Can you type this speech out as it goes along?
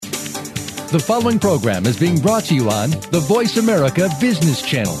The following program is being brought to you on the Voice America Business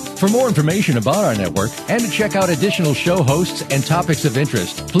Channel. For more information about our network and to check out additional show hosts and topics of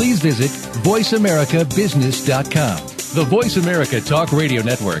interest, please visit voiceamericabusiness.com. The Voice America Talk Radio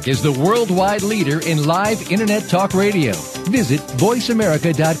Network is the worldwide leader in live Internet talk radio. Visit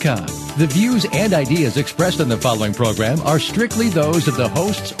voiceamerica.com. The views and ideas expressed on the following program are strictly those of the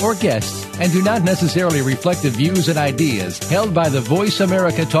hosts or guests and do not necessarily reflect the views and ideas held by the Voice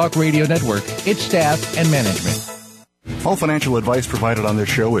America Talk Radio Network, its staff, and management. All financial advice provided on this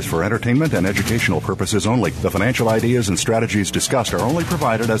show is for entertainment and educational purposes only. The financial ideas and strategies discussed are only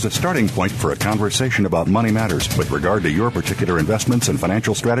provided as a starting point for a conversation about money matters. With regard to your particular investments and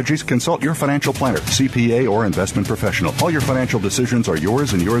financial strategies, consult your financial planner, CPA, or investment professional. All your financial decisions are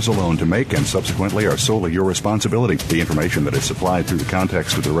yours and yours alone to make and subsequently are solely your responsibility. The information that is supplied through the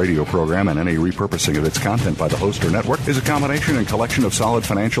context of the radio program and any repurposing of its content by the host or network is a combination and collection of solid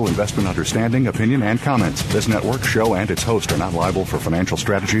financial investment understanding, opinion, and comments. This network, show, and its host are not liable for financial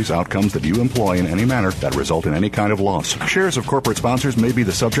strategies, outcomes that you employ in any manner that result in any kind of loss. Shares of corporate sponsors may be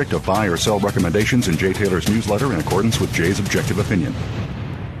the subject of buy or sell recommendations in Jay Taylor's newsletter in accordance with Jay's objective opinion.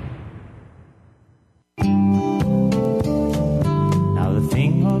 Now the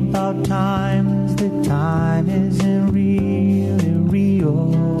thing about time is that time isn't really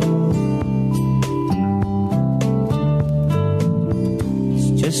real.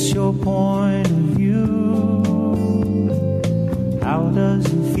 It's just your point of view. How does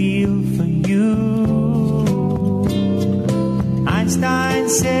it feel for you? Einstein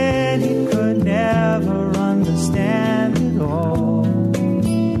said he could never understand it all.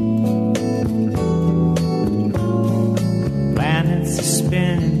 Planets are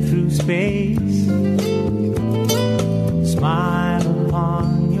spinning through space. Smile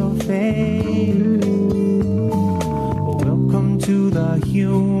upon your face. Welcome to the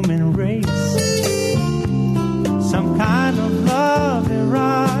human race. Some kind of love and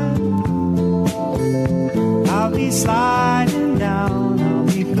ride. I'll be sliding down, I'll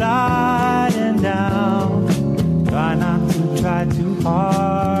be gliding down. Try not to try too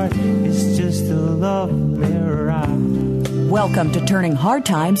hard, it's just a lovely ride. Welcome to Turning Hard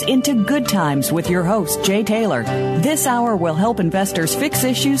Times into Good Times with your host, Jay Taylor. This hour will help investors fix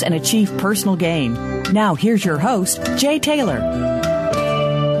issues and achieve personal gain. Now here's your host, Jay Taylor.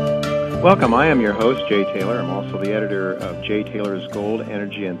 Welcome. I am your host, Jay Taylor. I'm also the editor of Jay Taylor's Gold,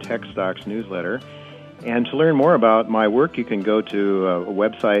 Energy, and Tech Stocks newsletter. And to learn more about my work, you can go to a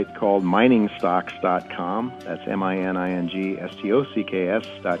website called miningstocks.com. That's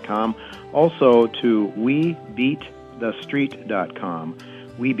miningstocks.com. Also to webeatthestreet.com.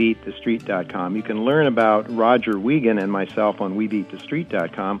 webeatthestreet.com. You can learn about Roger Wiegand and myself on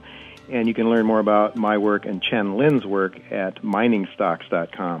webeatthestreet.com. And you can learn more about my work and Chen Lin's work at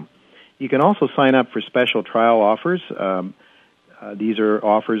miningstocks.com. You can also sign up for special trial offers. These are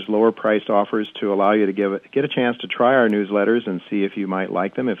offers, lower-priced offers, to allow you to get a chance to try our newsletters and see if you might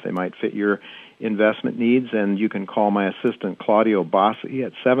like them, if they might fit your investment needs. And you can call my assistant, Claudio Bossi,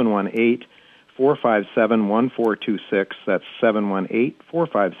 at 718-457-1426. That's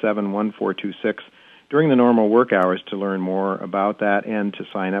 718-457-1426 during the normal work hours to learn more about that and to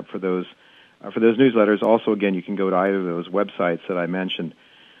sign up for those newsletters. Also, again, you can go to either of those websites that I mentioned.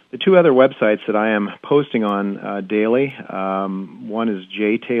 The two other websites that I am posting on daily, one is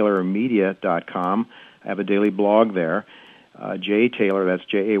jtaylormedia.com. I have a daily blog there. Jay Taylor, that's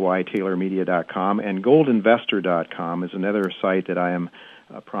Jay Taylormedia.com, and goldinvestor.com is another site that I am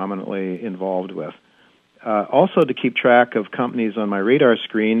prominently involved with. Also, to keep track of companies on my radar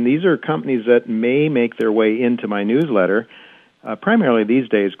screen, these are companies that may make their way into my newsletter. Primarily these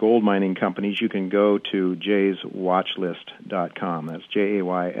days, gold mining companies. You can go to jayswatchlist.com. That's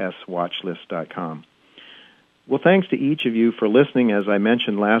jayswatchlist.com. Well, thanks to each of you for listening. As I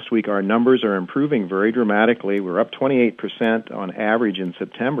mentioned last week, our numbers are improving very dramatically. We're up 28% on average in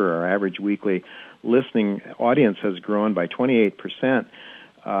September. Our average weekly listening audience has grown by 28%.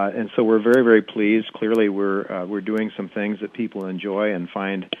 And so we're very, very pleased. Clearly, we're doing some things that people enjoy and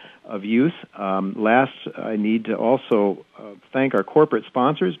find of use. Last, I need to also thank our corporate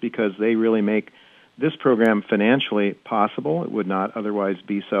sponsors because they really make this program financially possible. It would not otherwise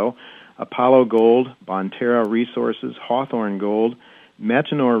be so. Apollo Gold, Bonterra Resources, Hawthorne Gold,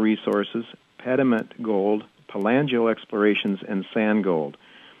 Metanor Resources, Pediment Gold, Palangio Explorations, and Sand Gold.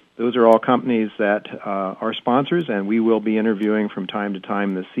 Those are all companies that are sponsors, and we will be interviewing from time to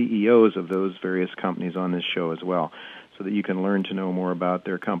time the CEOs of those various companies on this show as well, so that you can learn to know more about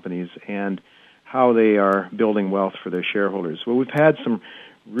their companies and how they are building wealth for their shareholders. Well, we've had some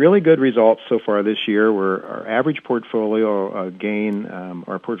really good results so far this year. Our average portfolio gain,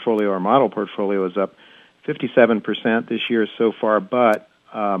 our model portfolio is up 57% this year so far, but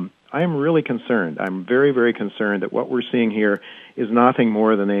I am really concerned. I'm very, very concerned that what we're seeing here is nothing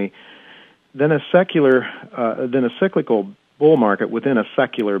more than a cyclical bull market within a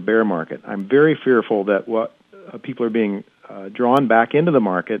secular bear market. I'm very fearful that what people are being drawn back into the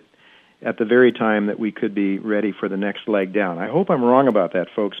market at the very time that we could be ready for the next leg down. I hope I'm wrong about that,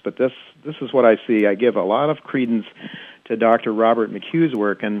 folks, but this is what I see. I give a lot of credence to Dr. Robert McHugh's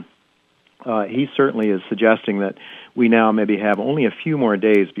work, and he certainly is suggesting that we now maybe have only a few more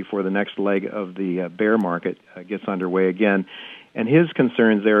days before the next leg of the bear market gets underway again. And his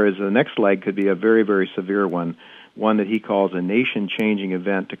concerns there is the next leg could be a very, very severe one that he calls a nation-changing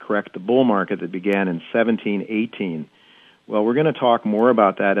event to correct the bull market that began in 1718. Well, we're going to talk more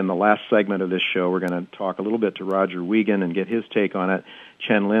about that in the last segment of this show. We're going to talk a little bit to Roger Wiegand and get his take on it.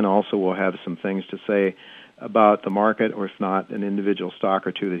 Chen Lin also will have some things to say about the market, or if not, an individual stock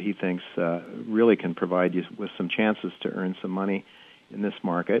or two that he thinks really can provide you with some chances to earn some money in this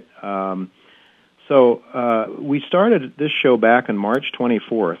market. So we started this show back on March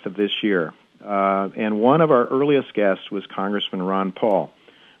 24th of this year, and one of our earliest guests was Congressman Ron Paul.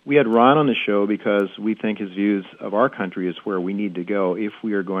 We had Ron on the show because we think his views of our country is where we need to go if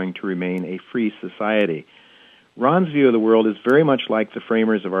we are going to remain a free society. Ron's view of the world is very much like the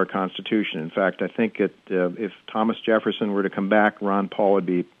framers of our Constitution. In fact, I think if Thomas Jefferson were to come back, Ron Paul would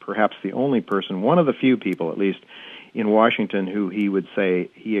be perhaps the only person, one of the few people at least, in Washington who he would say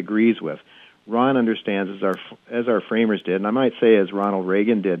he agrees with. Ron understands, as our framers did, and I might say as Ronald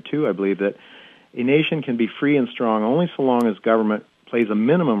Reagan did too, I believe that a nation can be free and strong only so long as government plays a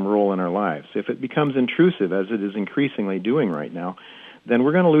minimum role in our lives. If it becomes intrusive, as it is increasingly doing right now, then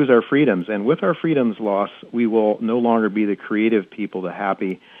we're going to lose our freedoms. And with our freedoms lost, we will no longer be the creative people, the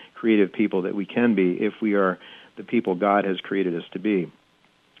happy, creative people that we can be if we are the people God has created us to be.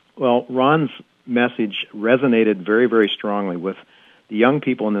 Well, Ron's message resonated very, very strongly with the young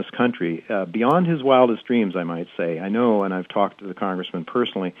people in this country, beyond his wildest dreams, I might say. I know, and I've talked to the congressman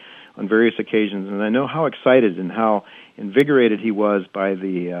personally on various occasions, and I know how excited and how invigorated he was by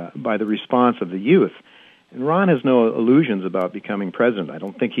the response of the youth. And Ron has no illusions about becoming president. I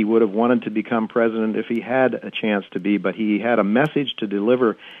don't think he would have wanted to become president if he had a chance to be, but he had a message to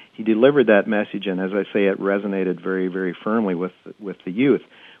deliver. He delivered that message, and as I say, it resonated very, very firmly with the youth.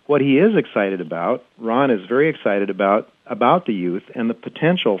 What he is excited about, Ron is very excited about the youth and the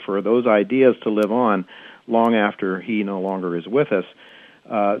potential for those ideas to live on long after he no longer is with us.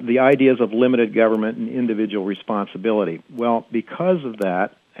 The ideas of limited government and individual responsibility. Well, because of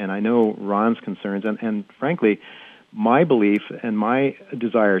that, and I know Ron's concerns, and frankly, my belief and my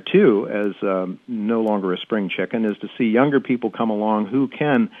desire too, as no longer a spring chicken, is to see younger people come along who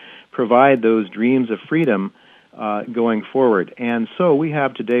can provide those dreams of freedom going forward. And so we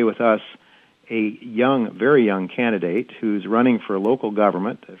have today with us a very young candidate who's running for local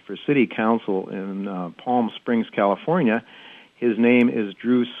government, for city council in Palm Springs, California. His name is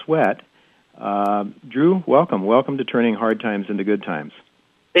Drew Sweat. Drew, welcome. Welcome to Turning Hard Times into Good Times.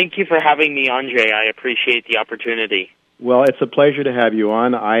 Thank you for having me on, Jay. I appreciate the opportunity. Well, it's a pleasure to have you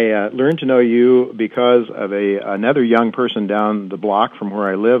on. I learned to know you because of another young person down the block from where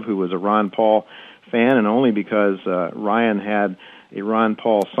I live who was a Ron Paul fan, and only because Ryan had a Ron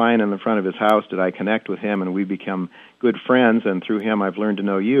Paul sign in the front of his house did I connect with him, and we become good friends, and through him I've learned to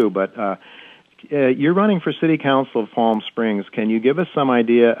know you. But you're running for City Council of Palm Springs. Can you give us some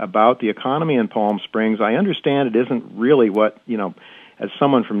idea about the economy in Palm Springs? I understand it isn't really what, as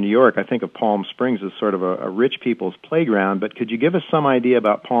someone from New York, I think of Palm Springs as sort of a rich people's playground, but could you give us some idea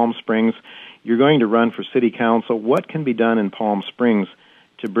about Palm Springs? You're going to run for City Council. What can be done in Palm Springs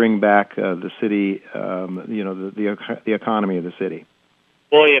to bring back the city, the economy of the city?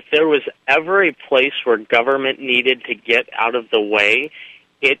 Boy, if there was ever a place where government needed to get out of the way,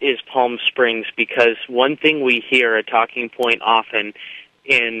 it is Palm Springs, because one thing we hear, a talking point often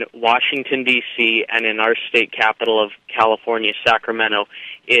in Washington, D.C., and in our state capital of California, Sacramento,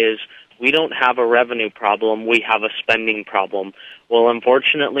 is we don't have a revenue problem, we have a spending problem. Well,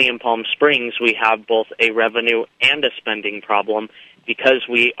 unfortunately, in Palm Springs, we have both a revenue and a spending problem because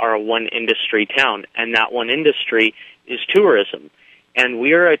we are a one-industry town, and that one industry is tourism. And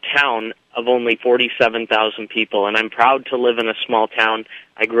we are a town of only 47,000 people, and I'm proud to live in a small town.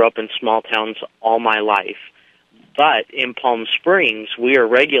 I grew up in small towns all my life. But in Palm Springs, we are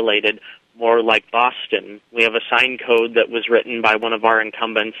regulated more like Boston. We have a sign code that was written by one of our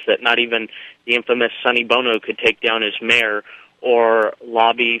incumbents that not even the infamous Sonny Bono could take down as mayor or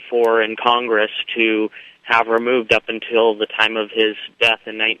lobby for in Congress to have removed up until the time of his death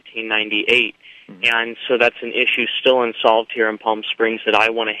in 1998. And so that's an issue still unsolved here in Palm Springs that I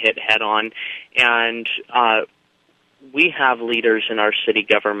want to hit head on. And we have leaders in our city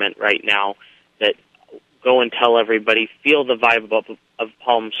government right now that go and tell everybody, feel the vibe of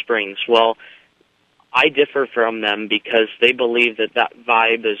Palm Springs. Well, I differ from them because they believe that that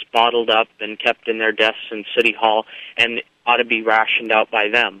vibe is bottled up and kept in their desks in City Hall and ought to be rationed out by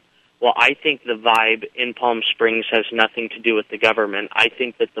them. Well, I think the vibe in Palm Springs has nothing to do with the government. I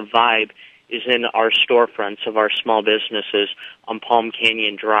think that the vibe is in our storefronts of our small businesses on Palm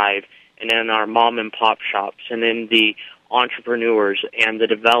Canyon Drive and in our mom and pop shops and in the entrepreneurs and the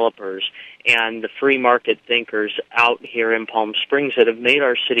developers and the free market thinkers out here in Palm Springs that have made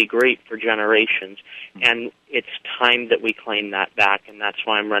our city great for generations. And it's time that we claim that back, and that's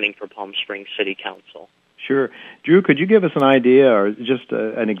why I'm running for Palm Springs City Council. Sure. Drew, could you give us an idea or just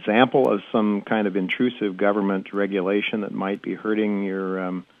an example of some kind of intrusive government regulation that might be hurting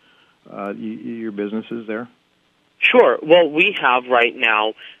your businesses there? Sure. Well, we have right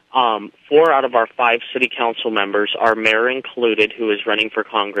now 4 out of our 5 city council members, our mayor included, who is running for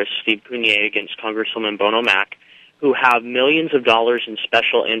Congress, Steve Pugnier, against Congresswoman Bono Mack, who have millions of dollars in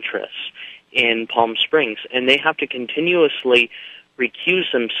special interests in Palm Springs, and they have to continuously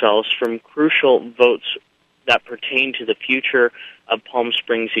recuse themselves from crucial votes that pertain to the future of Palm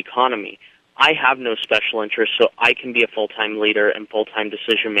Springs' economy. I have no special interest, so I can be a full-time leader and full-time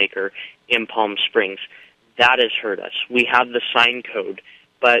decision-maker in Palm Springs. That has hurt us. We have the sign code,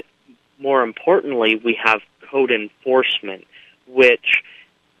 but more importantly, we have code enforcement, which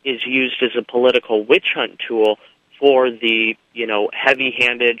is used as a political witch hunt tool for the,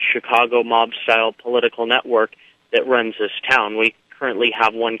 heavy-handed Chicago mob-style political network that runs this town. We currently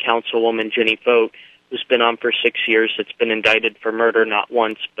have one councilwoman, Jenny Fote, who's been on for 6 years, that's been indicted for murder not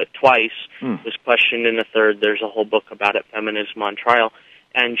once but twice, was questioned in the third. There's a whole book about it, Feminism on Trial.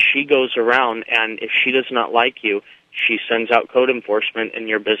 And she goes around, and if she does not like you, she sends out code enforcement and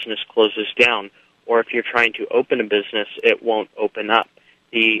your business closes down. Or if you're trying to open a business, it won't open up.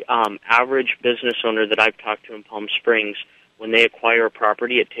 The average business owner that I've talked to in Palm Springs, when they acquire a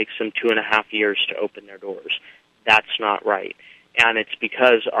property, it takes them 2.5 years to open their doors. That's not right. And it's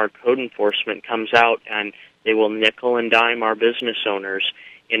because our code enforcement comes out and they will nickel and dime our business owners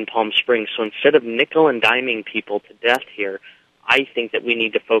in Palm Springs. So instead of nickel and diming people to death here, I think that we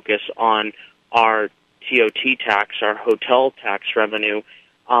need to focus on our TOT tax, our hotel tax revenue,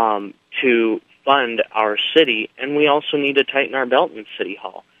 to fund our city, and we also need to tighten our belt in City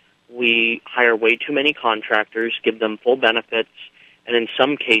Hall. We hire way too many contractors, give them full benefits, and in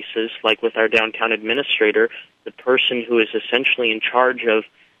some cases, like with our downtown administrator, the person who is essentially in charge of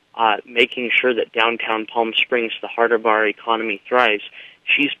making sure that downtown Palm Springs, the heart of our economy, thrives,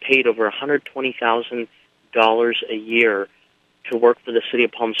 she's paid over $120,000 a year to work for the city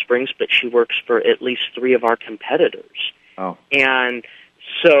of Palm Springs, but she works for at least 3 of our competitors. Oh. And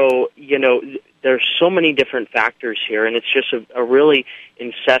so, there's so many different factors here, and it's just a really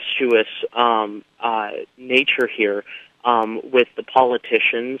incestuous nature here with the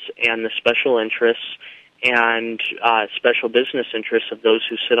politicians and the special interests and special business interests of those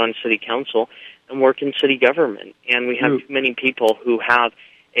who sit on city council and work in city government. And we have too many people who have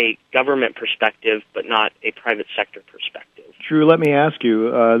a government perspective but not a private sector perspective. Drew, let me ask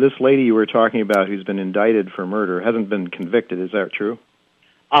you, this lady you were talking about who's been indicted for murder hasn't been convicted. Is that true?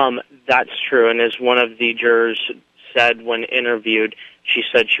 That's true, and as one of the jurors said when interviewed, she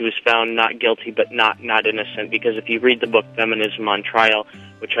said she was found not guilty but not innocent, because if you read the book Feminism on Trial,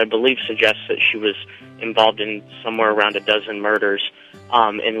 which I believe suggests that she was involved in somewhere around a dozen murders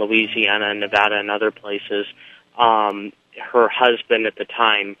in Louisiana and Nevada and other places, her husband at the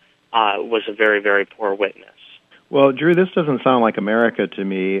time was a very, very poor witness. Well, Drew, this doesn't sound like America to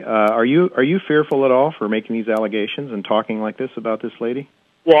me. Are you fearful at all for making these allegations and talking like this about this lady?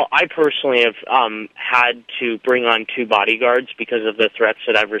 Well, I personally have had to bring on 2 bodyguards because of the threats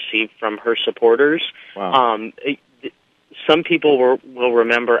that I've received from her supporters. Wow. Some people will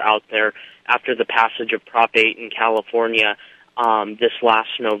remember out there after the passage of Prop 8 in California this last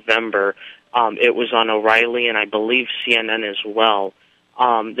November, it was on O'Reilly and I believe CNN as well,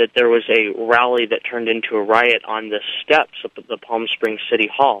 that there was a rally that turned into a riot on the steps of the Palm Springs City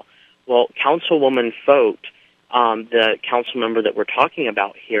Hall. Well, Councilwoman Fote, the council member that we're talking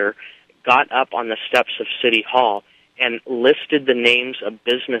about here, got up on the steps of City Hall and listed the names of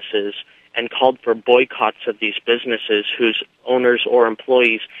businesses and called for boycotts of these businesses whose owners or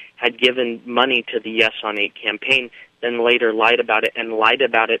employees had given money to the Yes on 8 campaign, then later lied about it and lied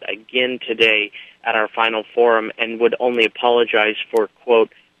about it again today at our final forum and would only apologize for,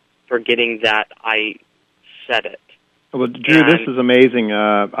 quote, forgetting that I said it. Well, Drew, this is amazing.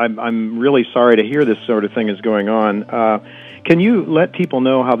 I'm really sorry to hear this sort of thing is going on. Can you let people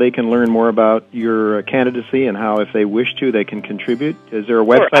know how they can learn more about your candidacy and how, if they wish to, they can contribute? Is there a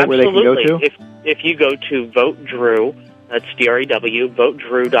website where they can go to? If you go to Vote Drew, that's DREW,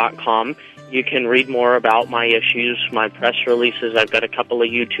 votedrew.com, you can read more about my issues, my press releases. I've got a couple of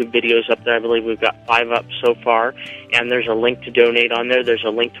YouTube videos up there. I believe we've got 5 up so far. And there's a link to donate on there. There's a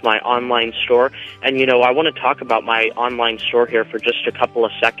link to my online store. And, I want to talk about my online store here for just a couple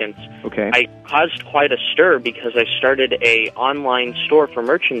of seconds. Okay. I caused quite a stir because I started a online store for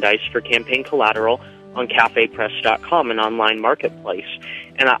merchandise for campaign collateral on cafepress.com, an online marketplace.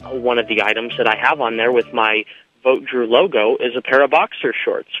 And one of the items that I have on there with my Vote Drew logo is a pair of boxer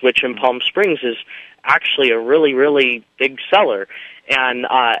shorts, which in Palm Springs is actually a really, really big seller and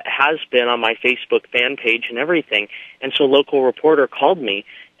has been on my Facebook fan page and everything. And so a local reporter called me,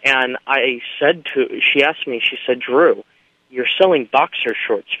 and she asked me, she said, Drew, you're selling boxer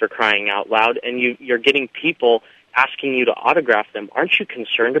shorts, for crying out loud, and you're getting people asking you to autograph them. Aren't you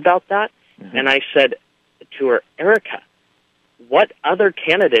concerned about that? Mm-hmm. And I said to her, Erica, what other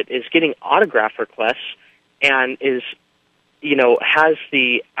candidate is getting autograph requests and is, has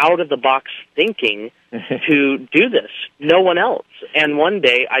the out-of-the-box thinking to do this? No one else. And one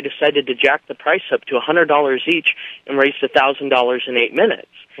day I decided to jack the price up to $100 each and raised $1,000 in 8 minutes.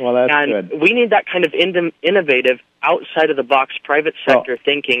 Well, that's good. And we need that kind of innovative, outside-of-the-box private sector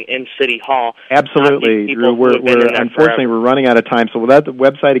thinking in City Hall. Absolutely, Drew. Unfortunately, we're running out of time. So the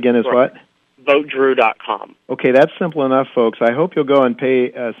website again is what? VoteDrew.com. Okay, that's simple enough, folks. I hope you'll go and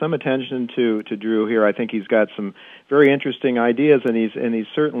pay some attention to Drew here. I think he's got some very interesting ideas, and he's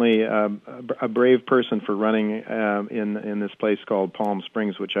certainly a brave person for running in this place called Palm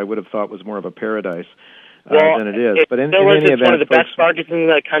Springs, which I would have thought was more of a paradise than it is. But in any event, it's one of the best markets in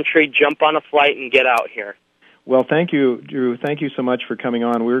the country. Jump on a flight and get out here. Well, thank you, Drew. Thank you so much for coming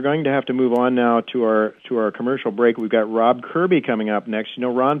on. We're going to have to move on now to our commercial break. We've got Rob Kirby coming up next.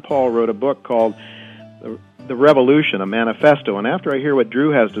 Ron Paul wrote a book called The Revolution, a Manifesto. And after I hear what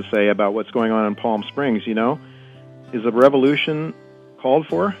Drew has to say about what's going on in Palm Springs, is a revolution called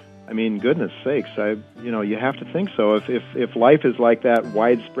for? I mean, goodness sakes, you have to think so. If life is like that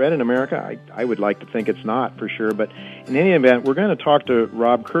widespread in America, I would like to think it's not for sure. But in any event, we're going to talk to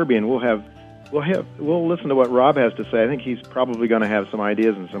Rob Kirby, and we'll listen to what Rob has to say. I think he's probably going to have some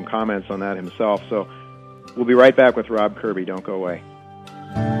ideas and some comments on that himself. So we'll be right back with Rob Kirby. Don't go away.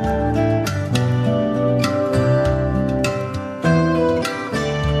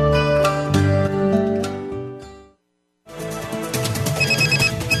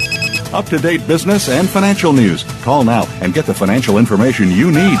 Up-to-date business and financial news. Call now and get the financial information you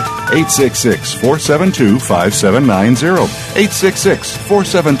need. 866-472-5790.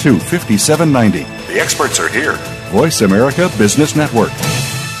 866-472-5790. The experts are here. Voice America Business Network.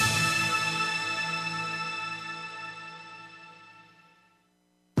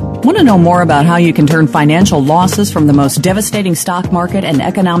 Want to know more about how you can turn financial losses from the most devastating stock market and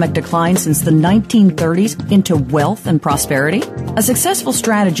economic decline since the 1930s into wealth and prosperity? A successful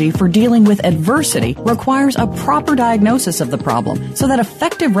strategy for dealing with adversity requires a proper diagnosis of the problem so that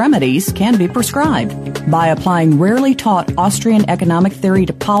effective remedies can be prescribed. By applying rarely taught Austrian economic theory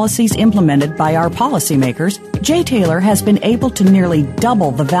to policies implemented by our policymakers, Jay Taylor has been able to nearly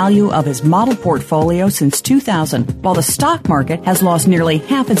double the value of his model portfolio since 2000, while the stock market has lost nearly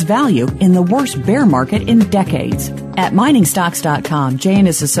half its value in the worst bear market in decades. At miningstocks.com, Jay and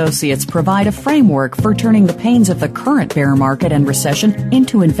his associates provide a framework for turning the pains of the current bear market and recession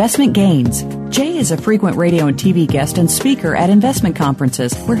into investment gains. Jay is a frequent radio and TV guest and speaker at investment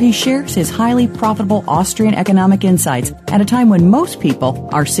conferences where he shares his highly profitable Austrian economic insights at a time when most people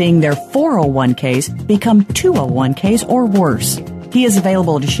are seeing their 401ks become 201ks or worse. He is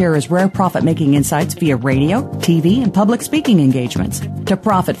available to share his rare profit-making insights via radio, TV, and public speaking engagements. To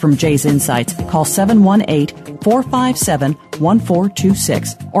profit from Jay's insights, call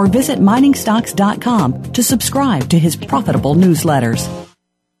 718-457-1426 or visit miningstocks.com to subscribe to his profitable newsletters.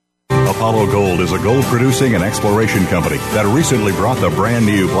 Apollo Gold is a gold-producing and exploration company that recently brought the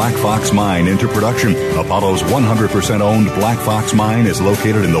brand-new Black Fox Mine into production. Apollo's 100% owned Black Fox Mine is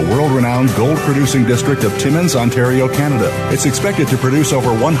located in the world-renowned gold-producing district of Timmins, Ontario, Canada. It's expected to produce over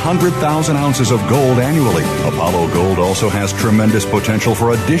 100,000 ounces of gold annually. Apollo Gold also has tremendous potential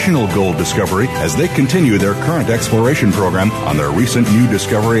for additional gold discovery as they continue their current exploration program on their recent new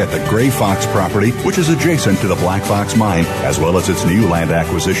discovery at the Gray Fox property, which is adjacent to the Black Fox Mine, as well as its new land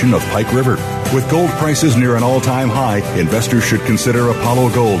acquisition of Pike Pike River. With gold prices near an all-time high, investors should consider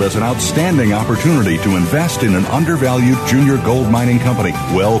Apollo Gold as an outstanding opportunity to invest in an undervalued junior gold mining company,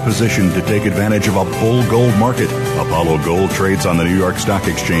 well positioned to take advantage of a bull gold market. Apollo Gold trades on the New York Stock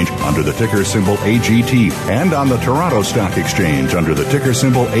Exchange under the ticker symbol AGT and on the Toronto Stock Exchange under the ticker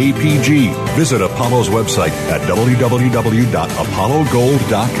symbol APG. Visit Apollo's website at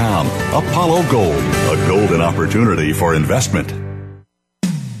www.apollogold.com. Apollo Gold, a golden opportunity for investment.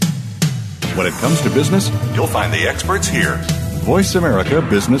 When it comes to business, you'll find the experts here. Voice America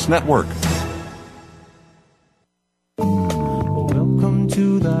Business Network. Welcome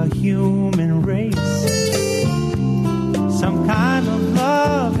to the human race. Some kind of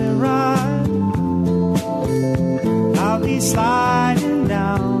love and ride. I'll be sliding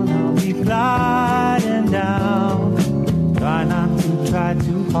down, I'll be gliding down. Try not to try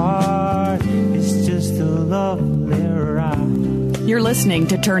too hard. It's just a lovely ride. You're listening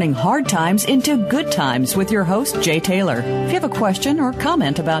to Turning Hard Times into Good Times with your host, Jay Taylor. If you have a question or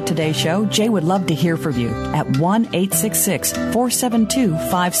comment about today's show, Jay would love to hear from you at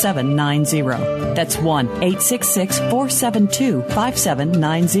 1-866-472-5790. That's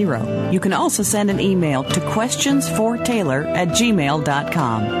 1-866-472-5790. You can also send an email to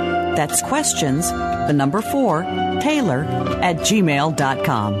questionsfortaylor@gmail.com. That's questions, the number 4,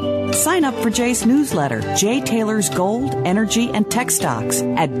 Taylor@gmail.com. Sign up for Jay's newsletter, Jay Taylor's Gold, Energy, and Tech Stocks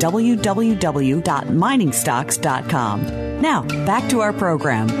at www.miningstocks.com. Now, back to our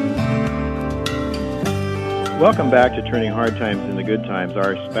program. Welcome back to Turning Hard Times into Good Times.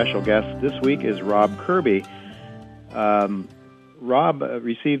 Our special guest this week is Rob Kirby. Rob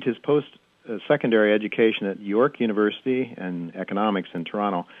received his post-secondary education at York University and economics in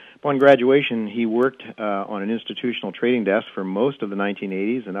Toronto. Upon graduation, he worked on an institutional trading desk for most of the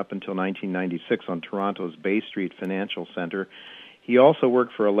 1980s and up until 1996 on Toronto's Bay Street Financial Centre. He also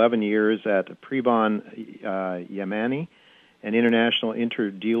worked for 11 years at Prebon Yamani, an international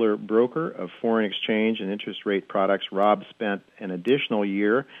interdealer broker of foreign exchange and interest rate products. Rob spent an additional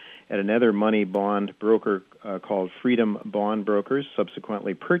year at another money bond broker called Freedom Bond Brokers,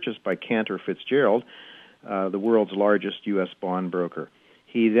 subsequently purchased by Cantor Fitzgerald, the world's largest U.S. bond broker.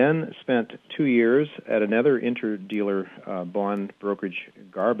 He then spent 2 years at another interdealer bond brokerage,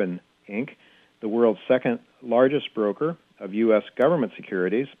 Garbon, Inc., the world's second largest broker of U.S. government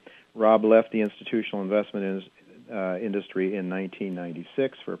securities. Rob left the institutional investment industry in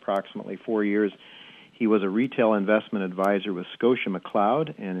 1996 for approximately 4 years. He was a retail investment advisor with Scotia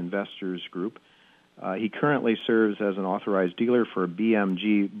McLeod and Investors Group. He currently serves as an authorized dealer for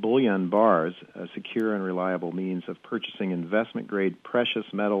BMG Bullion Bars, a secure and reliable means of purchasing investment-grade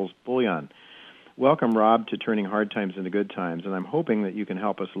precious metals bullion. Welcome, Rob, to Turning Hard Times into Good Times, and I'm hoping that you can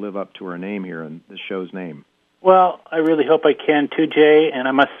help us live up to our name here and the show's name. Well, I really hope I can too, Jay, and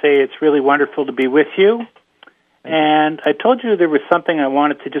I must say it's really wonderful to be with you. And I told you there was something I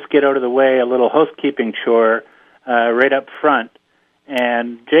wanted to just get out of the way, a little housekeeping chore right up front.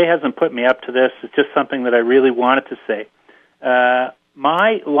 And Jay hasn't put me up to this. It's just something that I really wanted to say.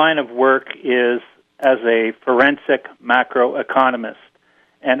 My line of work is as a forensic macroeconomist.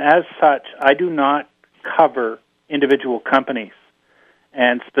 And as such, I do not cover individual companies,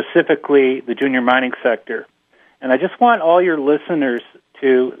 and specifically the junior mining sector. And I just want all your listeners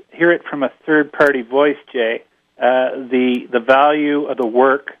to hear it from a third-party voice, Jay, the value of the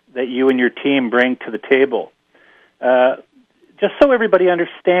work that you and your team bring to the table. Just so everybody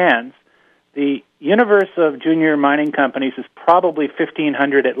understands, the universe of junior mining companies is probably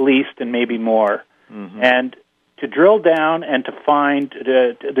 1,500 at least, and maybe more. Mm-hmm. And to drill down and to find,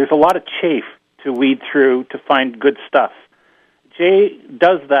 there's a lot of chaff to weed through to find good stuff. Jay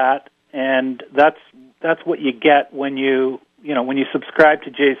does that, and that's what you get when you subscribe to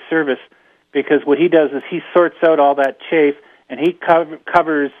Jay's service, because what he does is he sorts out all that chaff, and he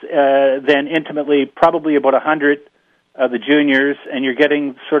covers then intimately probably about 100 of the juniors, and you're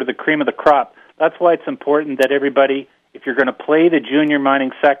getting sort of the cream of the crop. That's why it's important that everybody, if you're going to play the junior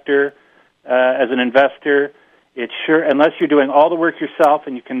mining sector as an investor, it's sure, unless you're doing all the work yourself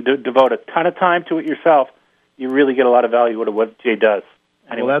and you can devote a ton of time to it yourself, you really get a lot of value out of what Jay does.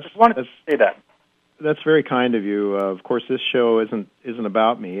 Anyway, well, I just wanted to say that. That's very kind of you. Of course, this show isn't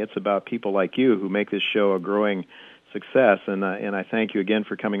about me. It's about people like you who make this show a growing success, and I thank you again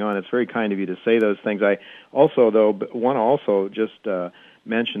for coming on. It's very kind of you to say those things. I also, though, want to also just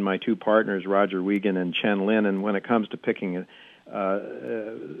mention my two partners, Roger Wiegand and Chen Lin, and when it comes to picking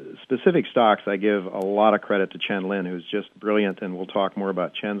specific stocks, I give a lot of credit to Chen Lin, who's just brilliant, and we'll talk more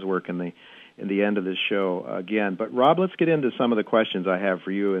about Chen's work in the in the end of this show again. But, Rob, let's get into some of the questions I have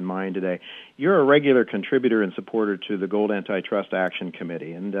for you in mind today. You're a regular contributor and supporter to the Gold Antitrust Action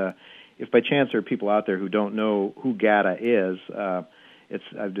Committee. And if by chance there are people out there who don't know who GATA is,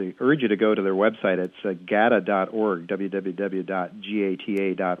 I'd urge you to go to their website. It's GATA.org,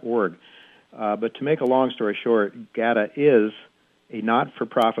 www.gata.org. But to make a long story short, GATA is a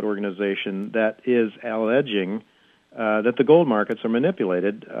not-for-profit organization that is alleging that the gold markets are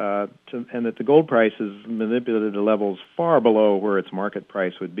manipulated and that the gold price is manipulated to levels far below where its market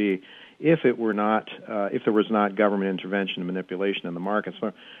price would be if there was not government intervention and manipulation in the markets.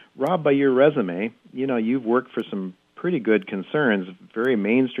 So, Rob, by your resume, you've worked for some pretty good concerns, very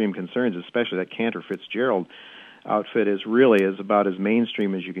mainstream concerns, especially that Cantor Fitzgerald outfit is about as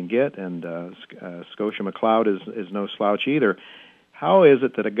mainstream as you can get, and Scotia McLeod is no slouch either. How is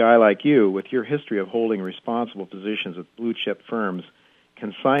it that a guy like you, with your history of holding responsible positions at blue-chip firms,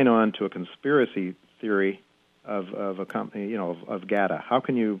 can sign on to a conspiracy theory of a company, of GATA? How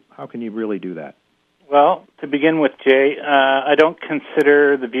can you really do that? Well, to begin with, Jay, I don't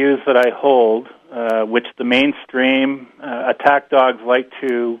consider the views that I hold, which the mainstream attack dogs like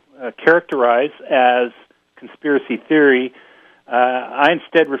to characterize as conspiracy theory. I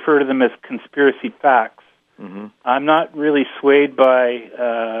instead refer to them as conspiracy facts. Mm-hmm. I'm not really swayed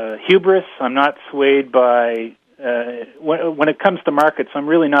by hubris. I'm not swayed by, when it comes to markets, I'm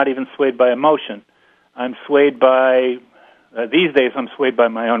really not even swayed by emotion. I'm swayed by, these days I'm swayed by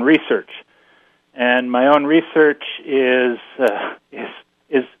my own research. And my own research is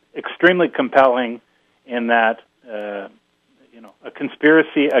extremely compelling in that, a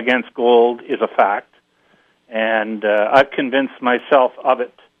conspiracy against gold is a fact. And I've convinced myself of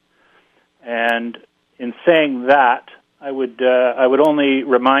it. And in saying that, I would only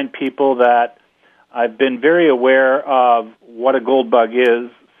remind people that I've been very aware of what a gold bug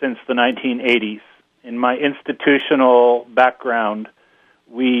is since the 1980s. In my institutional background,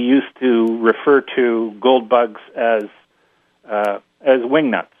 we used to refer to gold bugs as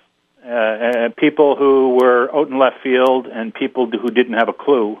wingnuts, people who were out in left field and people who didn't have a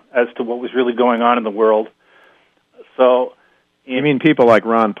clue as to what was really going on in the world. So, you mean people like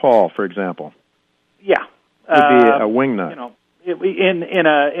Ron Paul, for example? Yeah, would be a wingnut. The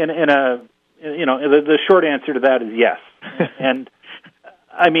short answer to that is yes. And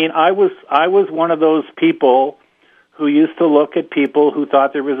I mean, I was one of those people who used to look at people who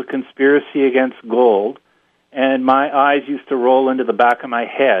thought there was a conspiracy against gold, and my eyes used to roll into the back of my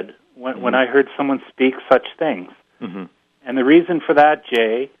head when I heard someone speak such things. Mm-hmm. And the reason for that,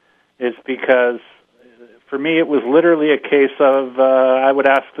 Jay, is because for me it was literally a case of I would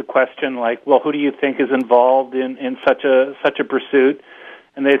ask the question like, well, who do you think is involved in such a pursuit?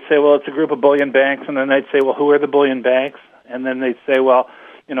 And they'd say, well, it's a group of bullion banks. And then they'd say, well, who are the bullion banks? And then they'd say, well,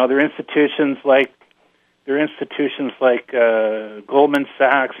 they're institutions like Goldman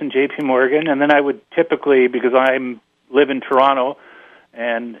Sachs and J.P. Morgan. And then I would typically, because I live in Toronto,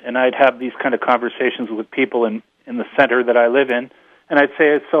 and I'd have these kind of conversations with people in the center that I live in, and I'd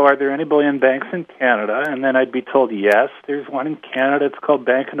say, so are there any bullion banks in Canada? And then I'd be told, yes, there's one in Canada. It's called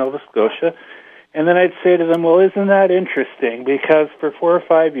Bank of Nova Scotia. And then I'd say to them, well, isn't that interesting? Because for 4 or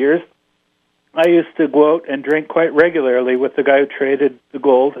 5 years, I used to go out and drink quite regularly with the guy who traded the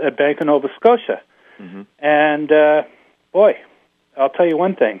gold at Bank of Nova Scotia. Mm-hmm. And, boy, I'll tell you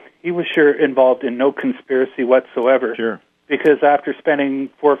one thing. He was sure involved in no conspiracy whatsoever. Sure. Because after spending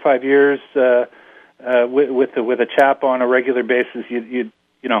 4 or 5 years with a chap on a regular basis, you'd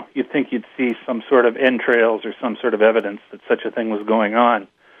think you'd see some sort of entrails or some sort of evidence that such a thing was going on.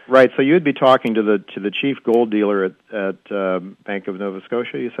 Right. So you'd be talking to the chief gold dealer at Bank of Nova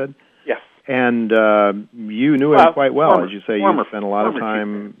Scotia, you said? Yes. And you knew him quite well, as you say. You spent a lot of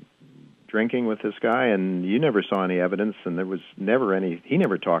time drinking with this guy, and you never saw any evidence, and there was never any. He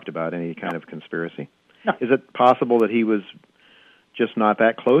never talked about any kind of conspiracy. No. Is it possible that he was just not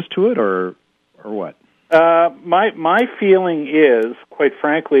that close to it, or what? My feeling is, quite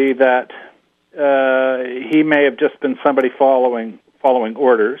frankly, that he may have just been somebody following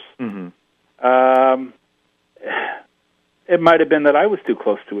orders. Mm-hmm. It might have been that I was too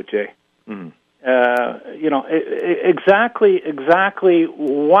close to it, Jay. Mm-hmm. Exactly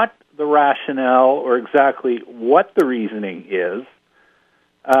what the rationale or exactly what the reasoning is.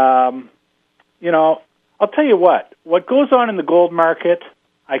 I'll tell you what goes on in the gold market.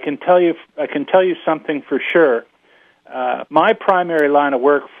 I can tell you something for sure. My primary line of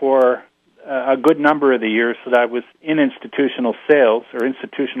work for a good number of the years that I was in institutional sales or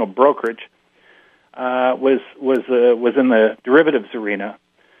institutional brokerage was in the derivatives arena,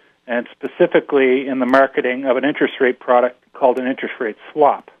 and specifically in the marketing of an interest rate product called an interest rate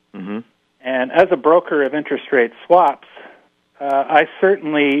swap. Mm-hmm. And as a broker of interest rate swaps, I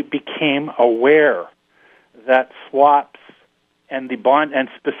certainly became aware that swaps and the bond, and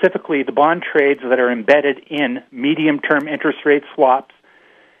specifically the bond trades that are embedded in medium-term interest rate swaps.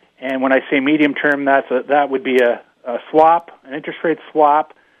 And when I say medium-term, that would be a swap, an interest rate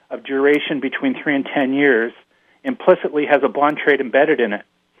swap of duration between 3 and 10 years, implicitly has a bond trade embedded in it.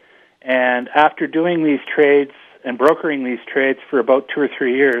 And after doing these trades and brokering these trades for about 2 or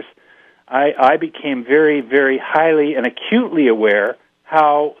 3 years, I became very, very highly and acutely aware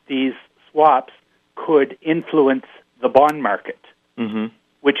how these swaps could influence the bond market,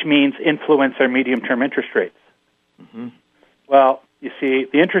 which means influence our medium-term interest rates. Well, you see,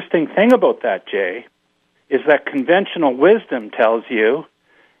 the interesting thing about that, Jay, is that conventional wisdom tells you,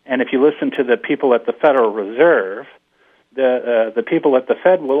 and if you listen to the people at the Federal Reserve, the people at the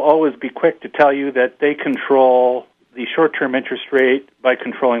Fed will always be quick to tell you that they control the short-term interest rate by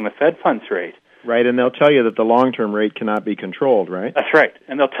controlling the Fed funds rate. Right, and they'll tell you that the long-term rate cannot be controlled, right? That's right,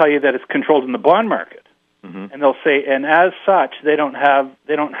 and they'll tell you that it's controlled in the bond market. And they'll say, and as such, they don't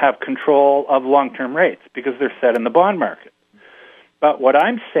have control of long-term rates because they're set in the bond market. But what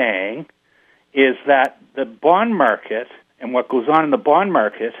I'm saying is that the bond market and what goes on in the bond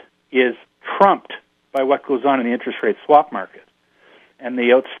market is trumped by what goes on in the interest rate swap market. And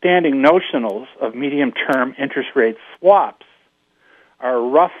the outstanding notionals of medium-term interest rate swaps are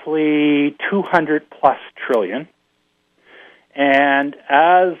roughly 200-plus trillion. And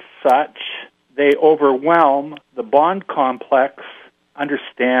as such, they overwhelm the bond complex.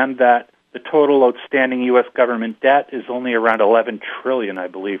 Understand that the total outstanding U.S. government debt is only around 11 trillion, I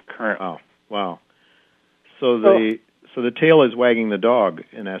believe, currently. Oh, wow. So the tail is wagging the dog,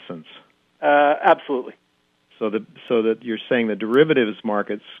 in essence. Absolutely. So that you're saying the derivatives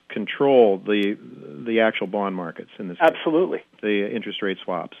markets control the actual bond markets in this case. Absolutely. The interest rate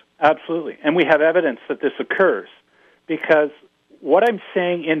swaps. Absolutely. And we have evidence that this occurs because what I'm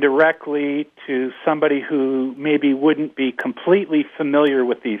saying indirectly to somebody who maybe wouldn't be completely familiar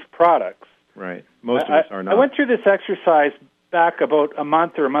with these products. Right. Most of us are not. I went through this exercise back about a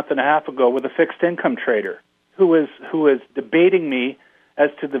month or a month and a half ago with a fixed income trader who was debating me as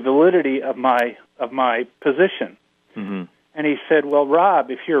to the validity of my position. And he said, well,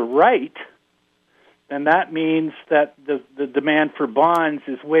 Rob, if you're right, then that means that the demand for bonds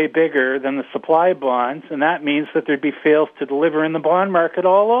is way bigger than the supply of bonds, and that means that there'd be fails to deliver in the bond market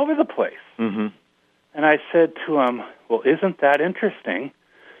all over the place. And I said to him, well, isn't that interesting?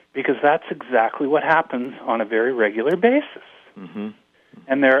 Because that's exactly what happens on a very regular basis.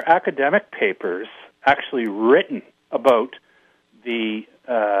 And there are academic papers actually written about the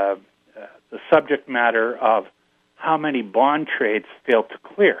subject matter of how many bond trades fail to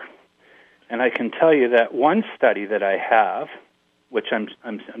clear. And I can tell you that one study that I have, which I'm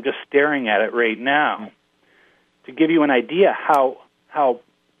just staring at it right now, to give you an idea how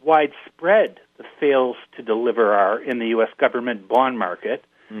widespread the fails to deliver are in the U.S. government bond market.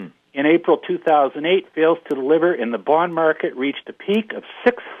 In April 2008, fails to deliver in the bond market reached a peak of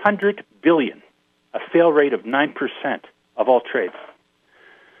 $600 billion, a fail rate of 9% of all trades.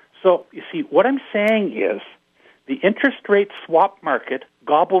 So, you see, what I'm saying is the interest rate swap market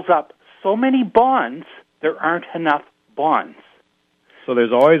gobbles up so many bonds, there aren't enough bonds. So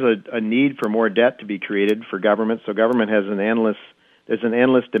there's always a need for more debt to be created for government, so government has there's an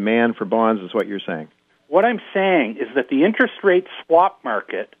endless demand for bonds, is what you're saying. What I'm saying is that the interest rate swap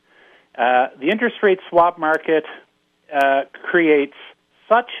market, creates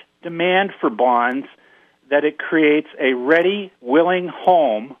such demand for bonds that it creates a ready, willing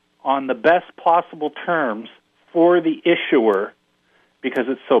home on the best possible terms for the issuer because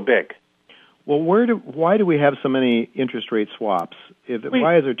it's so big. Well, why do we have so many interest rate swaps?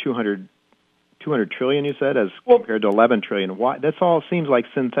 Why is there 200 trillion, you said, as compared to 11 trillion? Why? That's all seems like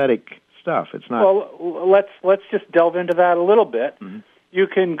synthetic stuff. It's not. Well, let's just delve into that a little bit. You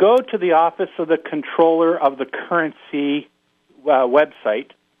can go to the Office of the Controller of the Currency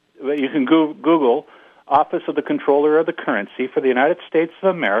website. You can Google Office of the Controller of the Currency for the United States of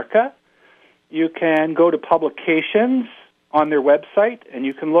America. You can go to publications on their website, and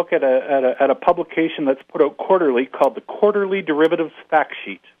you can look at a publication that's put out quarterly called the Quarterly Derivatives Fact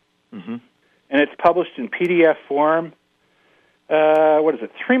Sheet. And it's published in PDF form.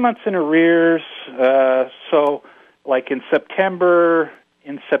 3 months in arrears. So, like at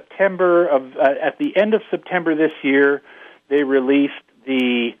the end of September this year, they released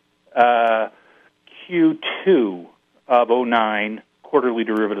the Q2 of 2009 Quarterly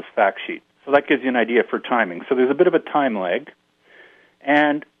Derivatives Fact Sheet. So that gives you an idea for timing. So there's a bit of a time lag,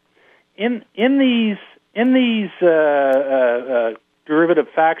 and in these derivative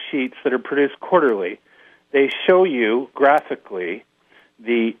fact sheets that are produced quarterly, they show you graphically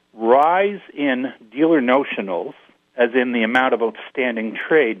the rise in dealer notionals, as in the amount of outstanding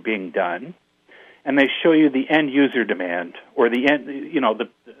trade being done, and they show you the end user demand, or the end,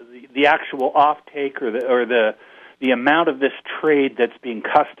 the actual offtake, or the amount of this trade that's being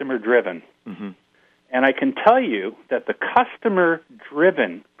customer driven. Mm-hmm. And I can tell you that the customer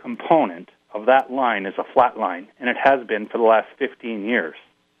driven component of that line is a flat line, and it has been for the last 15 years.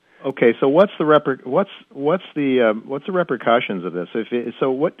 Okay, so what's the repercussions of this?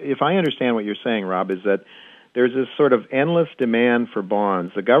 If I understand what you're saying, Rob, is that there's this sort of endless demand for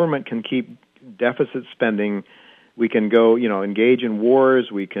bonds. The government can keep deficit spending. We can go, engage in wars.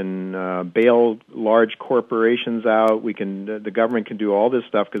 We can bail large corporations out. The government can do all this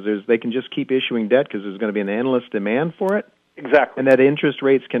stuff because they can just keep issuing debt because there's going to be an endless demand for it. Exactly. And that interest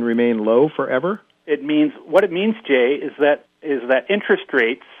rates can remain low forever. What it means, Jay, is that interest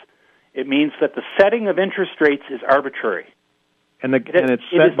rates. It means that the setting of interest rates is arbitrary. And it's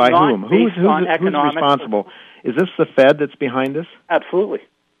set by whom? Who's responsible? Is this the Fed that's behind this? Absolutely.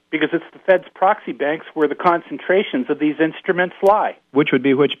 Because it's the Fed's proxy banks where the concentrations of these instruments lie. Which would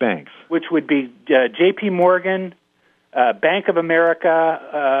be which banks? Which would be J.P. Morgan, Bank of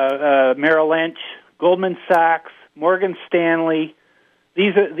America, Merrill Lynch, Goldman Sachs, Morgan Stanley.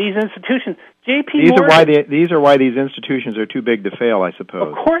 These institutions. J.P. Morgan. These are why these institutions are too big to fail, I suppose.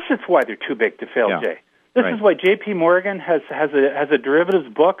 Of course, it's why they're too big to fail, yeah. Jay. This is why J.P. Morgan has a derivatives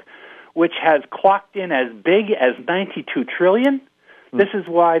book which has clocked in as big as $92 trillion. This is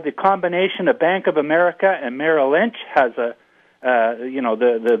why the combination of Bank of America and Merrill Lynch has the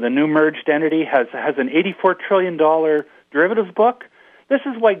new merged entity has an $84 trillion derivatives book. This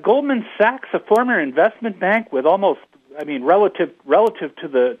is why Goldman Sachs, a former investment bank with relative to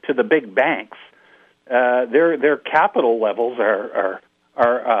the big banks, their capital levels are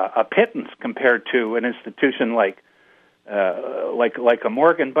a pittance compared to an institution like a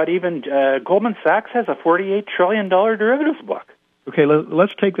Morgan. But even Goldman Sachs has a $48 trillion derivatives book. Okay,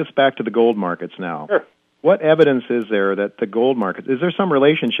 let's take this back to the gold markets now. Sure. What evidence is there that the gold markets, is there some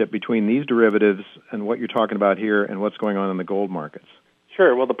relationship between these derivatives and what you're talking about here and what's going on in the gold markets?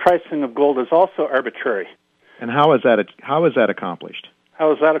 Sure. Well, the pricing of gold is also arbitrary. And how is that accomplished?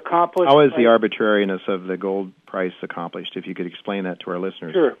 How is that accomplished? How is the arbitrariness of the gold price accomplished, if you could explain that to our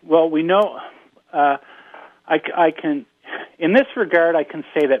listeners? Sure. Well, we know, I can, in this regard, I can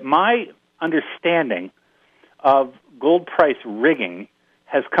say that my understanding of gold price rigging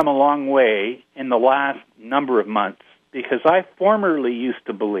has come a long way in the last number of months, because I formerly used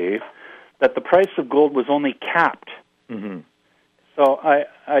to believe that the price of gold was only capped. Mm-hmm. So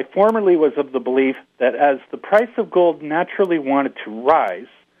I formerly was of the belief that as the price of gold naturally wanted to rise,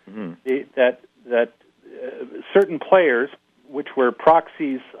 mm-hmm. that certain players, which were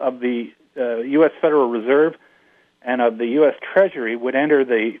proxies of the U.S. Federal Reserve and of the U.S. Treasury, would enter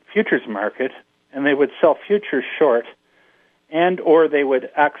the futures market, and they would sell futures short, and or they would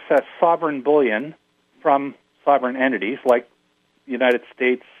access sovereign bullion from sovereign entities like the United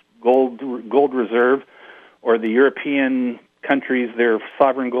States gold reserve, or the European countries, their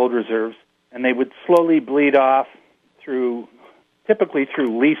sovereign gold reserves, and they would slowly bleed off typically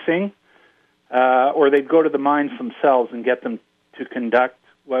through leasing, or they'd go to the mines themselves and get them to conduct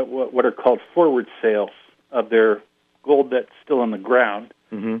what are called forward sales of their gold that's still in the ground.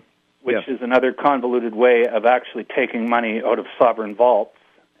 Mm-hmm. Which is another convoluted way of actually taking money out of sovereign vaults,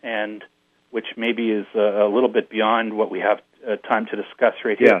 and which maybe is a little bit beyond what we have time to discuss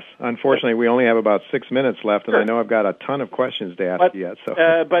right here. Yes, unfortunately, we only have about 6 minutes left, and I know I've got a ton of questions to ask you yet. So,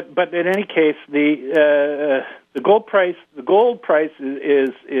 but in any case, the gold price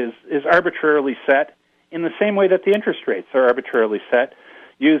is arbitrarily set in the same way that the interest rates are arbitrarily set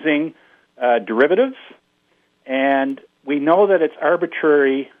using derivatives, and we know that it's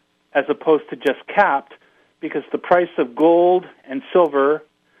arbitrary as opposed to just capped, because the price of gold and silver,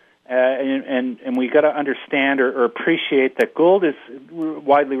 and we got to understand or appreciate that gold is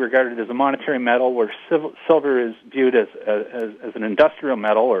widely regarded as a monetary metal, where silver is viewed as an industrial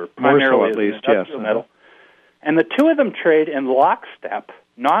metal, or primarily as an industrial metal. And the two of them trade in lockstep,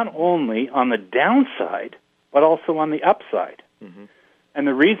 not only on the downside, but also on the upside. Mm-hmm. And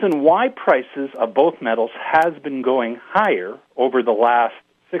the reason why prices of both metals has been going higher over the last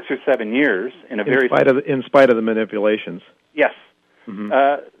 6 or 7 years in spite of the manipulations. Yes. Mm-hmm.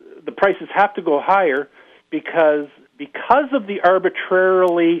 The prices have to go higher because of the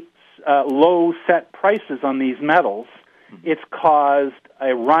arbitrarily low set prices on these metals. Mm-hmm. It's caused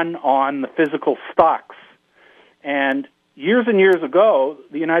a run on the physical stocks. And years and years ago,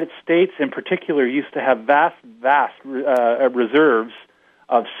 the United States in particular used to have vast reserves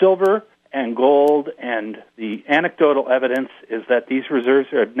of silver and gold, and the anecdotal evidence is that these reserves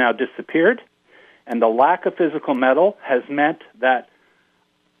have now disappeared, and the lack of physical metal has meant that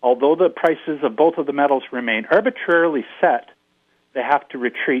although the prices of both of the metals remain arbitrarily set, they have to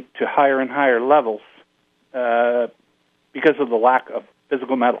retreat to higher and higher levels because of the lack of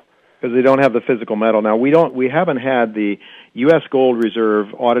physical metal. Because they don't have the physical metal. Now, we haven't had the U.S. gold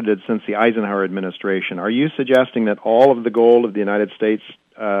reserve audited since the Eisenhower administration. Are you suggesting that all of the gold of the United States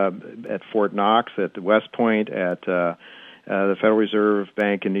at Fort Knox, at the West Point, at the Federal Reserve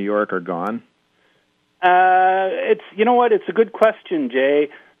Bank in New York are gone? You know what? It's a good question, Jay.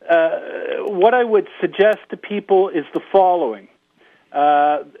 What I would suggest to people is the following.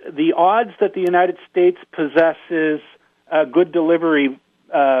 The odds that the United States possesses good delivery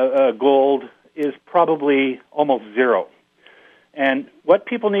gold is probably almost zero. And what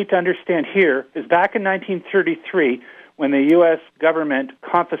people need to understand here is back in 1933, when the U.S. government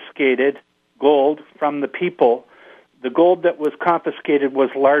confiscated gold from the people, the gold that was confiscated was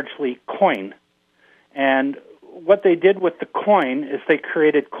largely coin. And what they did with the coin is they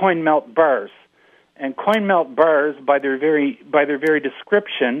created coin melt bars. And coin melt bars, by their very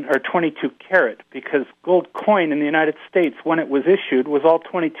description, are 22 karat, because gold coin in the United States, when it was issued, was all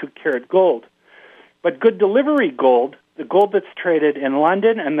 22 karat gold. But good delivery gold, the gold that's traded in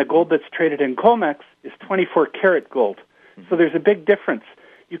London and the gold that's traded in COMEX, is 24 karat gold. So there's a big difference.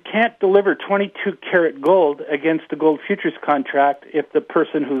 You can't deliver 22 karat gold against a gold futures contract if the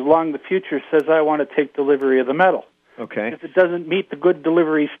person who's long the future says, I want to take delivery of the metal. Okay. If it doesn't meet the good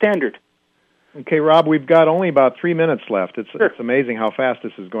delivery standard. Okay, Rob, we've got only about 3 minutes left. It's Sure. It's amazing how fast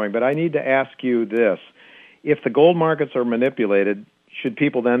this is going. But I need to ask you this. If the gold markets are manipulated, should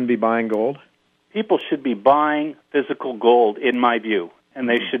people then be buying gold? People should be buying physical gold, in my view, and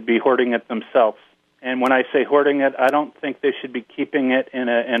they should be hoarding it themselves. And when I say hoarding it, I don't think they should be keeping it in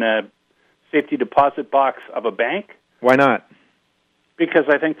a safety deposit box of a bank. Why not? Because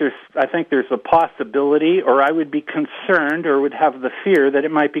I think there's a possibility, or I would be concerned, or would have the fear that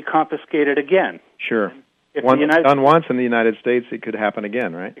it might be confiscated again. Sure. If done once in the United States, it could happen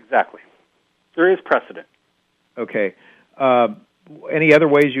again, right? Exactly. There is precedent. Okay. Any other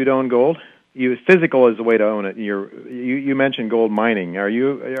ways you'd own gold? Physical is the way to own it. You mentioned gold mining. Are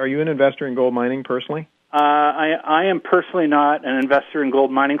you an investor in gold mining personally? I am personally not an investor in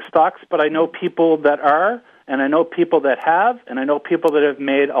gold mining stocks, but I know people that are, and I know people that have, and I know people that have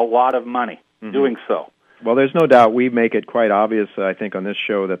made a lot of money doing so. Well, there's no doubt we make it quite obvious, I think, on this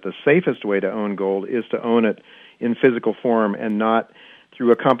show that the safest way to own gold is to own it in physical form and not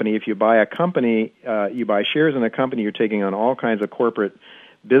through a company. If you buy a company, you buy shares in a company, you're taking on all kinds of corporate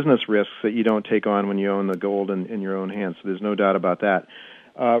business risks that you don't take on when you own the gold in your own hands. So there's no doubt about that.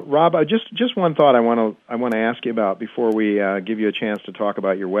 Rob, just one thought I want to ask you about before we give you a chance to talk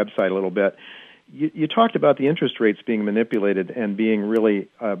about your website a little bit. You talked about the interest rates being manipulated and being really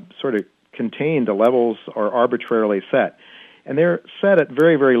sort of contained to levels or arbitrarily set. And they're set at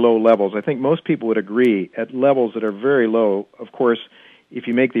very, very low levels. I think most people would agree at levels that are very low. Of course, if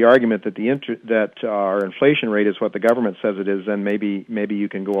you make the argument that our inflation rate is what the government says it is, then maybe you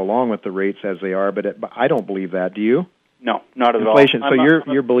can go along with the rates as they are. But I don't believe that. Do you? No, not at all.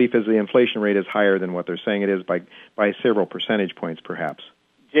 So your belief is the inflation rate is higher than what they're saying it is by several percentage points, perhaps.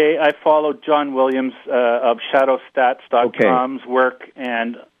 Jay, I followed John Williams of ShadowStats.com's work,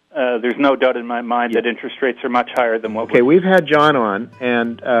 and there's no doubt in my mind that interest rates are much higher than what. Okay, we've had John on,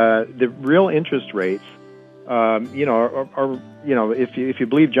 and the real interest rates, are if you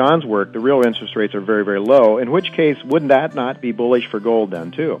believe John's work, the real interest rates are very, very low. In which case, wouldn't that not be bullish for gold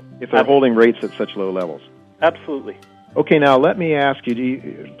then too, if they're holding rates at such low levels? Absolutely. Okay, now let me ask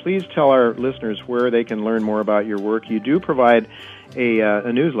you, please tell our listeners where they can learn more about your work. You do provide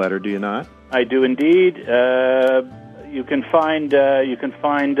a newsletter, do you not? I do indeed. You can find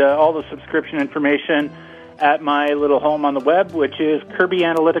all the subscription information at my little home on the web, which is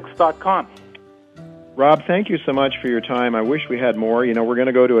KirbyAnalytics.com. Rob, thank you so much for your time. I wish we had more. We're going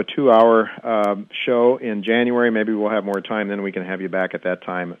to go to a 2-hour show in January. Maybe we'll have more time, then we can have you back at that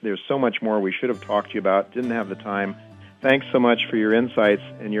time. There's so much more we should have talked to you about, didn't have the time. Thanks so much for your insights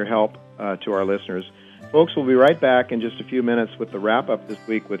and your help to our listeners. Folks, we'll be right back in just a few minutes with the wrap-up this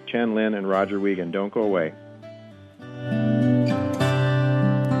week with Chen Lin and Roger Wiegand. Don't go away.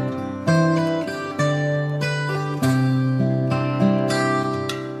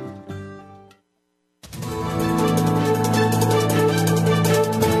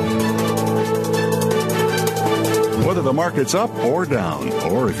 whether the market's up or down.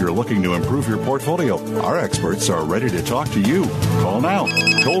 Or if you're looking to improve your portfolio, our experts are ready to talk to you. Call now.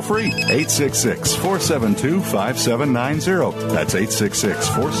 Toll free, 866-472-5790. That's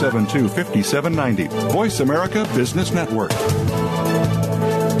 866-472-5790. Voice America Business Network.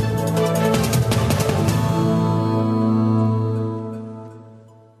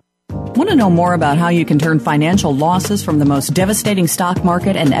 Want to know more about how you can turn financial losses from the most devastating stock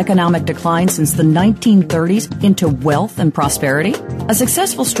market and economic decline since the 1930s into wealth and prosperity? A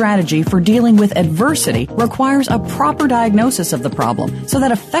successful strategy for dealing with adversity requires a proper diagnosis of the problem so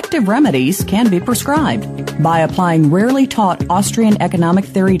that effective remedies can be prescribed. By applying rarely taught Austrian economic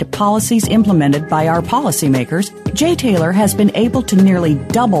theory to policies implemented by our policymakers, Jay Taylor has been able to nearly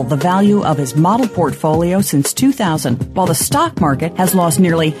double the value of his model portfolio since 2000, while the stock market has lost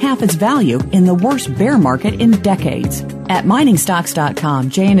nearly half its value in the worst bear market in decades. At miningstocks.com,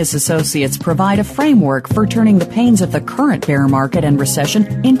 Jay and his associates provide a framework for turning the pains of the current bear market and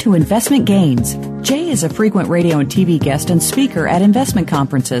recession into investment gains. Jay is a frequent radio and TV guest and speaker at investment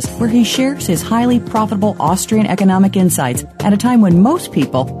conferences where he shares his highly profitable Austrian economic insights at a time when most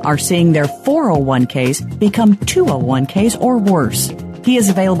people are seeing their 401ks become 201ks or worse. He is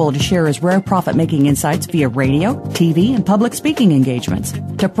available to share his rare profit-making insights via radio, TV, and public speaking engagements.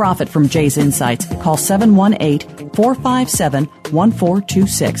 To profit from Jay's insights, call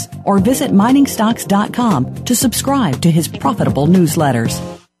 718-457-1426 or visit miningstocks.com to subscribe to his profitable newsletters.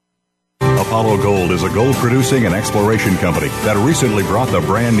 Apollo Gold is a gold-producing and exploration company that recently brought the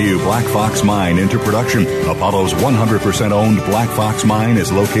brand-new Black Fox Mine into production. Apollo's 100% owned Black Fox Mine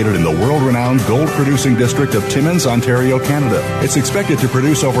is located in the world-renowned gold-producing district of Timmins, Ontario, Canada. It's expected to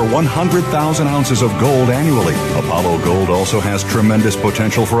produce over 100,000 ounces of gold annually. Apollo Gold also has tremendous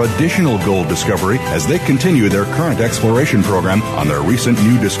potential for additional gold discovery as they continue their current exploration program on their recent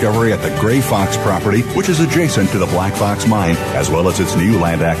new discovery at the Gray Fox property, which is adjacent to the Black Fox Mine, as well as its new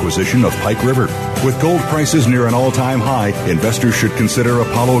land acquisition of Pike River. With gold prices near an all-time high, investors should consider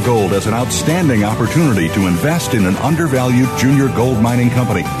Apollo Gold as an outstanding opportunity to invest in an undervalued junior gold mining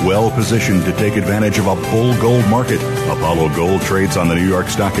company, well-positioned to take advantage of a bull gold market. Apollo Gold trades on the New York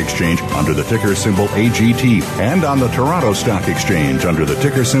Stock Exchange under the ticker symbol AGT and on the Toronto Stock Exchange under the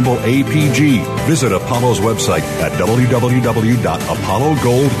ticker symbol APG. Visit Apollo's website at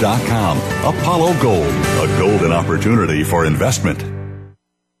www.apollogold.com. Apollo Gold, a golden opportunity for investment.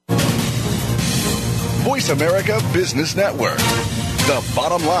 Voice America Business Network, the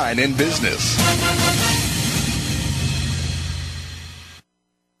bottom line in business.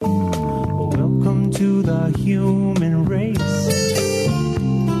 Welcome to the human race.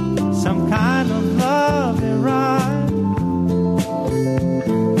 Some kind of love and ride.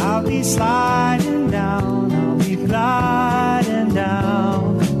 I'll be sliding down, I'll be gliding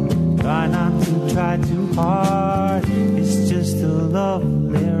down. Try not to try too hard, it's just a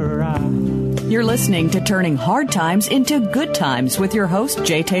lovely ride. You're listening to Turning Hard Times into Good Times with your host,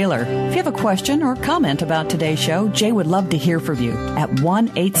 Jay Taylor. If you have a question or comment about today's show, Jay would love to hear from you at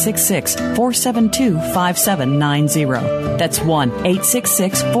 1-866-472-5790. That's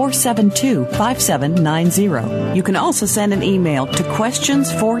 1-866-472-5790. You can also send an email to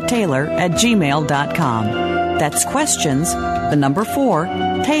questionsfortaylor@gmail.com. That's questions, the number 4,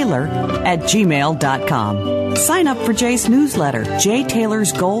 Taylor@gmail.com. Sign up for Jay's newsletter, Jay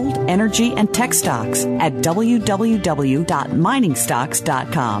Taylor's Gold, Energy, and Tech Stocks at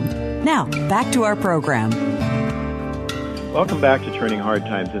www.miningstocks.com. Now, back to our program. Welcome back to Turning Hard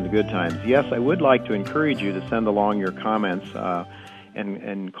Times into Good Times. Yes, I would like to encourage you to send along your comments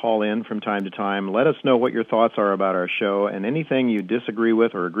and call in from time to time. Let us know what your thoughts are about our show, and anything you disagree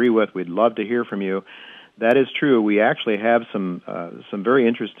with or agree with, we'd love to hear from you. That is true. We actually have some very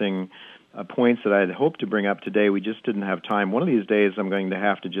interesting points that I'd hoped to bring up today. We just didn't have time. One of these days I'm going to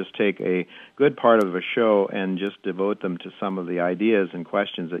have to just take a good part of a show and just devote them to some of the ideas and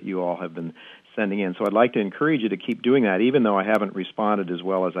questions that you all have been sending in. So I'd like to encourage you to keep doing that, even though I haven't responded as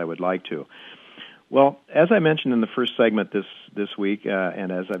well as I would like to. Well, as I mentioned in the first segment this week,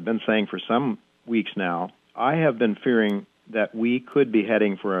 and as I've been saying for some weeks now, I have been fearing that we could be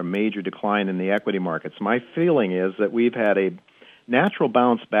heading for a major decline in the equity markets. My feeling is that we've had a natural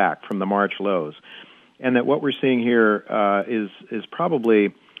bounce back from the March lows, and that what we're seeing here is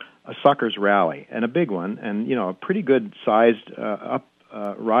probably a sucker's rally, and a big one, and a pretty good sized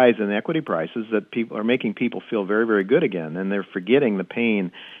rise in equity prices that people are making people feel very, very good again, and they're forgetting the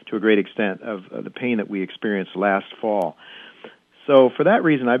pain to a great extent of the pain that we experienced last fall. So for that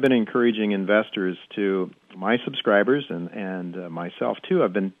reason, I've been encouraging investors to, my subscribers and myself too,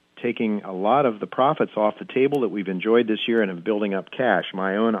 I've been taking a lot of the profits off the table that we've enjoyed this year and of building up cash.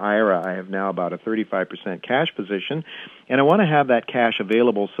 My own IRA, I have now about a 35% cash position, and I want to have that cash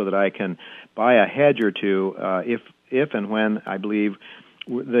available so that I can buy a hedge or two if and when I believe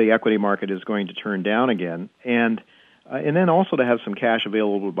the equity market is going to turn down again. And then also to have some cash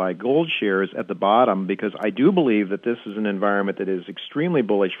available to buy gold shares at the bottom, because I do believe that this is an environment that is extremely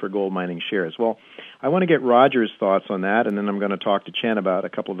bullish for gold mining shares. Well, I want to get Roger's thoughts on that, and then I'm going to talk to Chen about a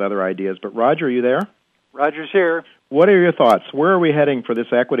couple of other ideas. But Roger, are you there? Roger's here. What are your thoughts? Where are we heading for this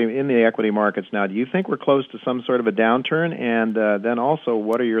equity in the equity markets now? Do you think we're close to some sort of a downturn? And then also,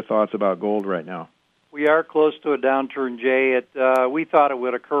 what are your thoughts about gold right now? We are close to a downturn, Jay. We thought it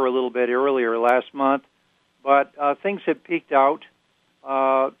would occur a little bit earlier last month, but things have peaked out.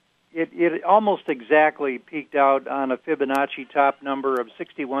 It almost exactly peaked out on a Fibonacci top number of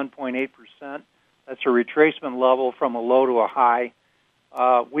 61.8%. That's a retracement level from a low to a high.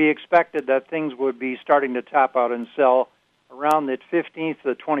 We expected that things would be starting to top out and sell around the 15th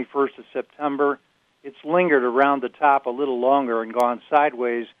to the 21st of September. It's lingered around the top a little longer and gone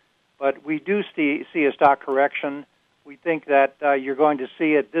sideways, but we do see a stock correction. We think that you're going to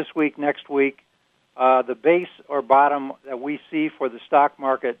see it this week, next week. The base or bottom that we see for the stock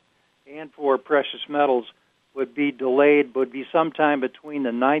market and for precious metals would be delayed, would be sometime between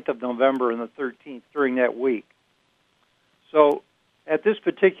the 9th of November and the 13th during that week. So at this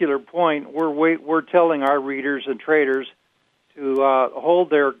particular point, we're telling our readers and traders to hold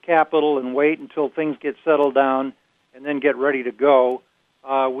their capital and wait until things get settled down and then get ready to go.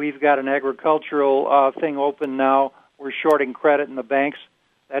 We've got an agricultural thing open now. We're shorting credit in the banks.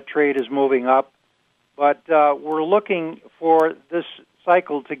 That trade is moving up. But we're looking for this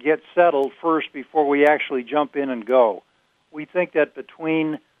cycle to get settled first before we actually jump in and go. We think that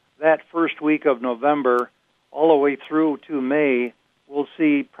between that first week of November all the way through to May, we'll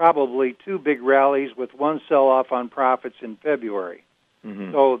see probably two big rallies with one sell-off on profits in February.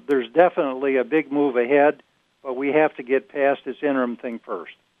 Mm-hmm. So there's definitely a big move ahead, but we have to get past this interim thing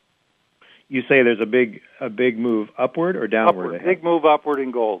first. You say there's a big move upward or downward? Upward, big move upward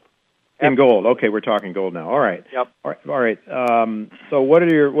in gold. In gold, okay, we're talking gold now. All right. Yep. All right. So, what are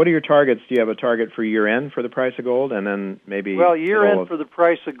your targets? Do you have a target for year end for the price of gold, and then maybe? Well, year end for the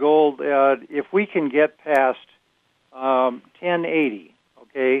price of gold, if we can get past 1080,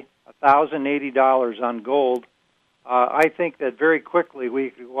 okay, $1,080 on gold, I think that very quickly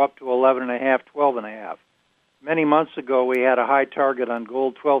we could go up to 11.5, 12.5. Many months ago, we had a high target on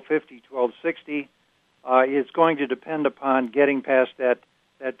gold, 1250, 1260. It's going to depend upon getting past that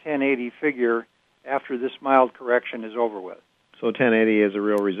 1080 figure after this mild correction is over with. So 1080 is a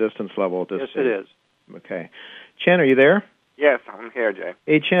real resistance level at this stage? Yes, it is. Okay. Chen, are you there? Yes, I'm here, Jay.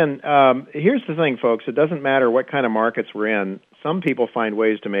 Hey, Chen, here's the thing, folks. It doesn't matter what kind of markets we're in. Some people find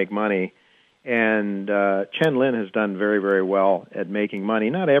ways to make money, and Chen Lin has done very, very well at making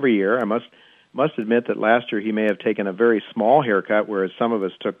money. Not every year. I must admit that last year he may have taken a very small haircut, whereas some of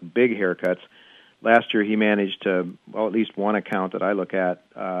us took big haircuts. Last year he managed to, well, at least one account that I look at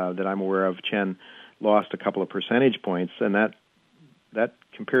that I'm aware of, Chen lost a couple of percentage points, and that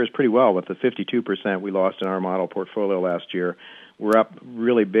compares pretty well with the 52% we lost in our model portfolio last year. We're up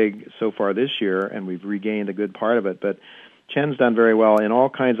really big so far this year, and we've regained a good part of it. But Chen's done very well in all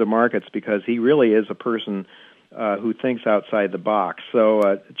kinds of markets because he really is a person who thinks outside the box.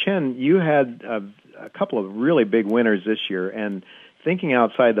 So, Chen, you had a couple of really big winners this year, and thinking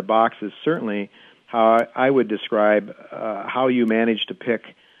outside the box is certainly how I would describe how you managed to pick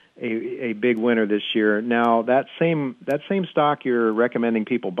a big winner this year. Now, that same stock you're recommending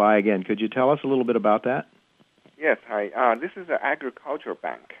people buy again. Could you tell us a little bit about that? Yes, hi. This is an agricultural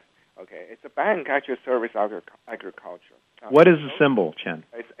bank. Okay, it's a bank actually service agriculture. What is the symbol, Chen?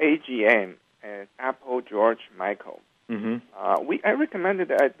 It's AGM, Apple George Michael. Mm-hmm. I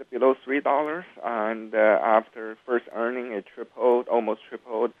recommended it at below $3, and after first earning, it almost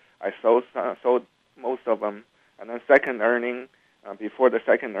tripled. I sold most of them, and then second earning, before the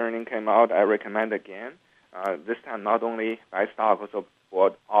second earning came out, I recommend again. This time, not only buy stock, also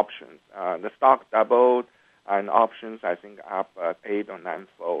bought options. The stock doubled, and options I think up 8 or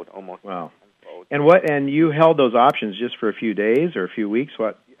 9-fold, almost. Wow. 9-fold. And you held those options just for a few days or a few weeks?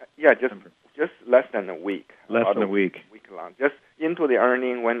 What? Yeah, just less than a week. Less than a week. Week long. Just into the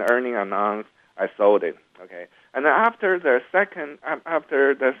earning, when the earning announced, I sold it. Okay, and then after the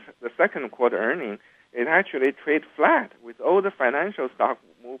second quarter earning, it actually trade flat. With all the financial stock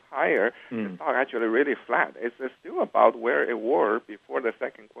move higher, the stock actually really flat. It's still about where it were before the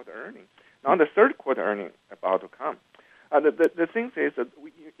second quarter earning. Now the third quarter earning about to come. The thing is that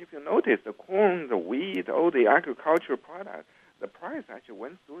if you notice, the corn, the wheat, all the agricultural products, the price actually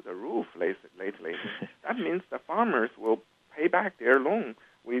went through the roof lately. That means the farmers will pay back their loan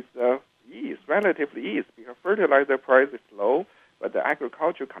with ease, relatively ease, because fertilizer price is low, but the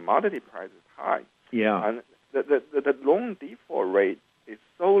agricultural commodity price is high. Yeah. And the loan default rate is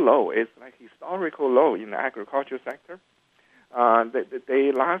so low. It's like historical low in the agriculture sector.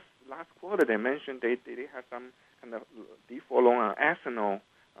 They last quarter they mentioned they had some kind of default loan on ethanol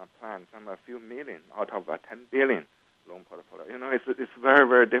plant, a few million out of a 10 billion loan portfolio. It's very,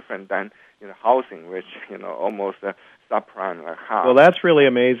 very different than housing, which almost subprime like half. Well, that's really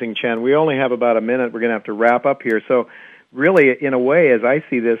amazing, Chen. We only have about a minute. We're going to have to wrap up here. So, really, in a way, as I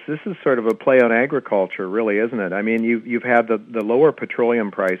see this is sort of a play on agriculture, really, isn't it? I mean, you've had the lower petroleum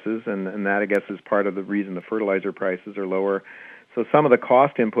prices, and that I guess is part of the reason the fertilizer prices are lower. So some of the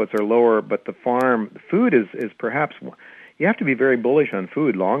cost inputs are lower, but the food is perhaps. You have to be very bullish on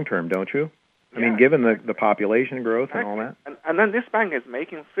food long term, don't you? I mean, given the population growth and all that. And then this bank is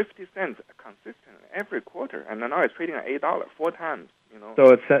making 50 cents consistent every quarter, and now it's trading at $8, 4 times.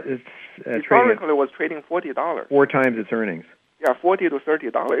 So it's historically it was trading $40. 4 times its earnings. Yeah, $40 to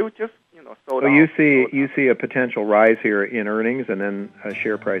 $30. It was just sold out. So you see a potential rise here in earnings, and then a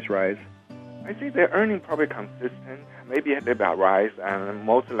share price rise. I see their earnings probably consistent. Maybe a little bit rise, and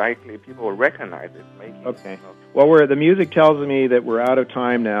most likely people will recognize it. Okay. Well, the music tells me that we're out of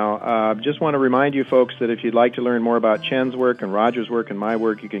time now. Just want to remind you folks that if you'd like to learn more about Chen's work and Roger's work and my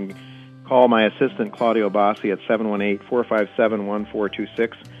work, you can call my assistant, Claudio Bassi, at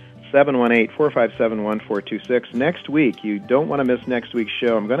 718-457-1426, 718-457-1426. Next week, you don't want to miss next week's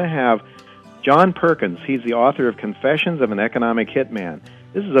show. I'm going to have John Perkins. He's the author of Confessions of an Economic Hitman.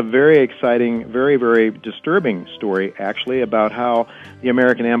 This is a very exciting, very, very disturbing story, actually, about how the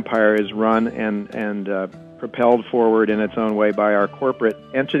American empire is run and propelled forward in its own way by our corporate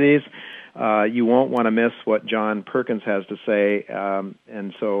entities. You won't want to miss what John Perkins has to say,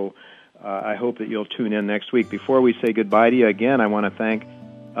 and so I hope that you'll tune in next week. Before we say goodbye to you again, I want to thank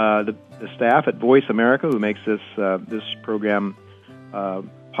the staff at Voice America who makes this program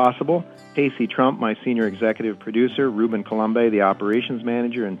possible. Casey Trump, my senior executive producer, Ruben Colombe, the operations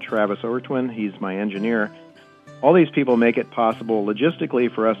manager, and Travis Ortwin, he's my engineer. All these people make it possible logistically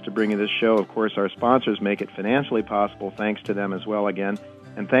for us to bring you this show. Of course, our sponsors make it financially possible. Thanks to them as well again.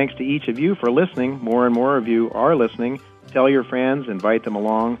 And thanks to each of you for listening. More and more of you are listening. Tell your friends, invite them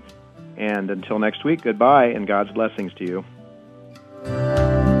along. And until next week, goodbye and God's blessings to you.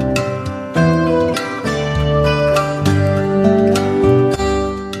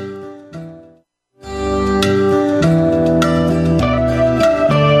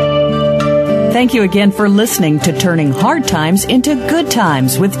 Thank you again for listening to Turning Hard Times into Good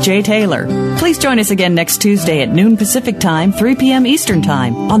Times with Jay Taylor. Please join us again next Tuesday at noon Pacific Time, 3 p.m. Eastern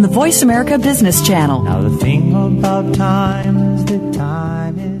Time on the Voice America Business Channel. Now the thing about time is that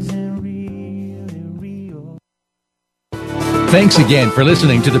time isn't real. Thanks again for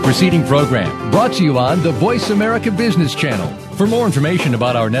listening to the preceding program, brought to you on the Voice America Business Channel. For more information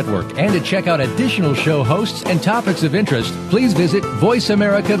about our network and to check out additional show hosts and topics of interest, please visit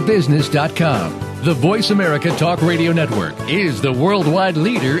voiceamericabusiness.com. The Voice America Talk Radio Network is the worldwide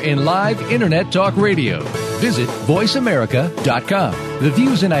leader in live Internet talk radio. Visit voiceamerica.com. The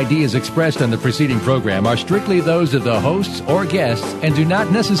views and ideas expressed on the preceding program are strictly those of the hosts or guests and do not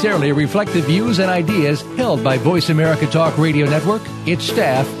necessarily reflect the views and ideas held by Voice America Talk Radio Network, its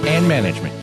staff, and management.